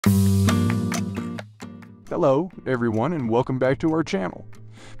Hello, everyone, and welcome back to our channel.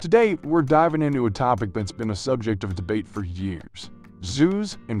 Today, we're diving into a topic that's been a subject of debate for years: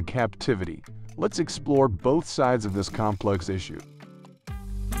 zoos and captivity. Let's explore both sides of this complex issue.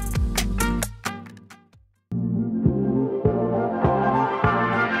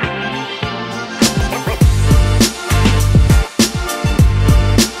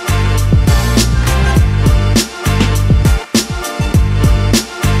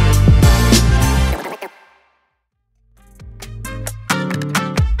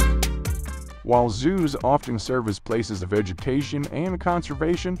 While zoos often serve as places of education and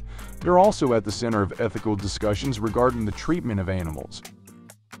conservation, they're also at the center of ethical discussions regarding the treatment of animals.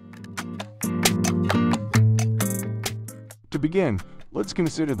 To begin, let's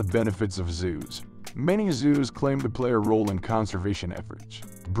consider the benefits of zoos. Many zoos claim to play a role in conservation efforts,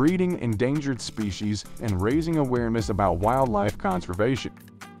 breeding endangered species, and raising awareness about wildlife conservation.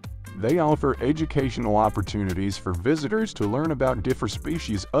 They offer educational opportunities for visitors to learn about different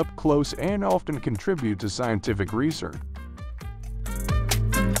species up close and often contribute to scientific research.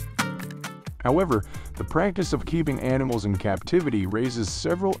 However, the practice of keeping animals in captivity raises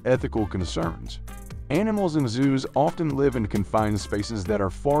several ethical concerns. Animals in zoos often live in confined spaces that are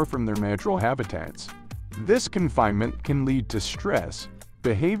far from their natural habitats. This confinement can lead to stress,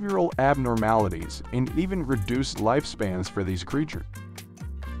 behavioral abnormalities, and even reduced lifespans for these creatures.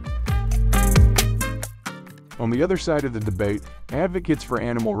 On the other side of the debate, advocates for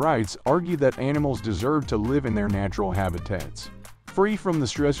animal rights argue that animals deserve to live in their natural habitats, free from the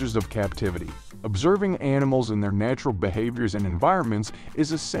stressors of captivity. Observing animals and their natural behaviors and environments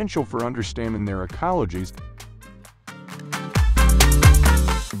is essential for understanding their ecologies.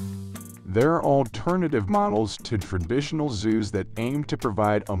 There are alternative models to traditional zoos that aim to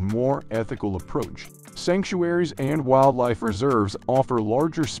provide a more ethical approach. Sanctuaries and wildlife reserves offer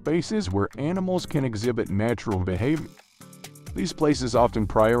larger spaces where animals can exhibit natural behavior. These places often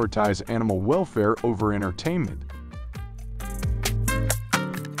prioritize animal welfare over entertainment.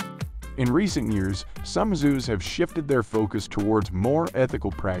 In recent years, some zoos have shifted their focus towards more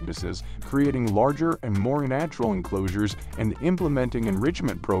ethical practices, creating larger and more natural enclosures and implementing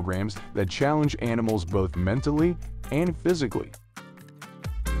enrichment programs that challenge animals both mentally and physically.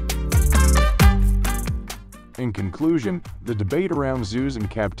 In conclusion, the debate around zoos and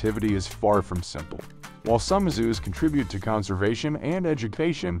captivity is far from simple. While some zoos contribute to conservation and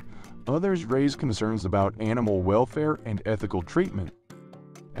education, others raise concerns about animal welfare and ethical treatment.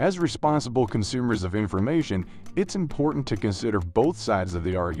 As responsible consumers of information, it's important to consider both sides of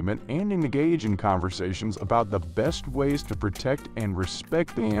the argument and engage in conversations about the best ways to protect and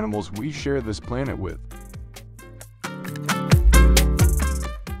respect the animals we share this planet with.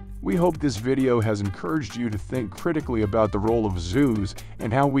 We hope this video has encouraged you to think critically about the role of zoos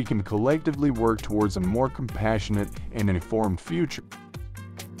and how we can collectively work towards a more compassionate and informed future.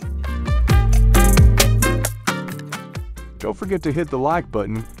 Don't forget to hit the like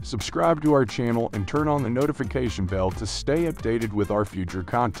button, subscribe to our channel, and turn on the notification bell to stay updated with our future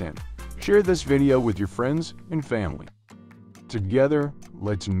content. Share this video with your friends and family. Together,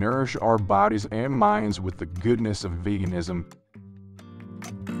 let's nourish our bodies and minds with the goodness of veganism.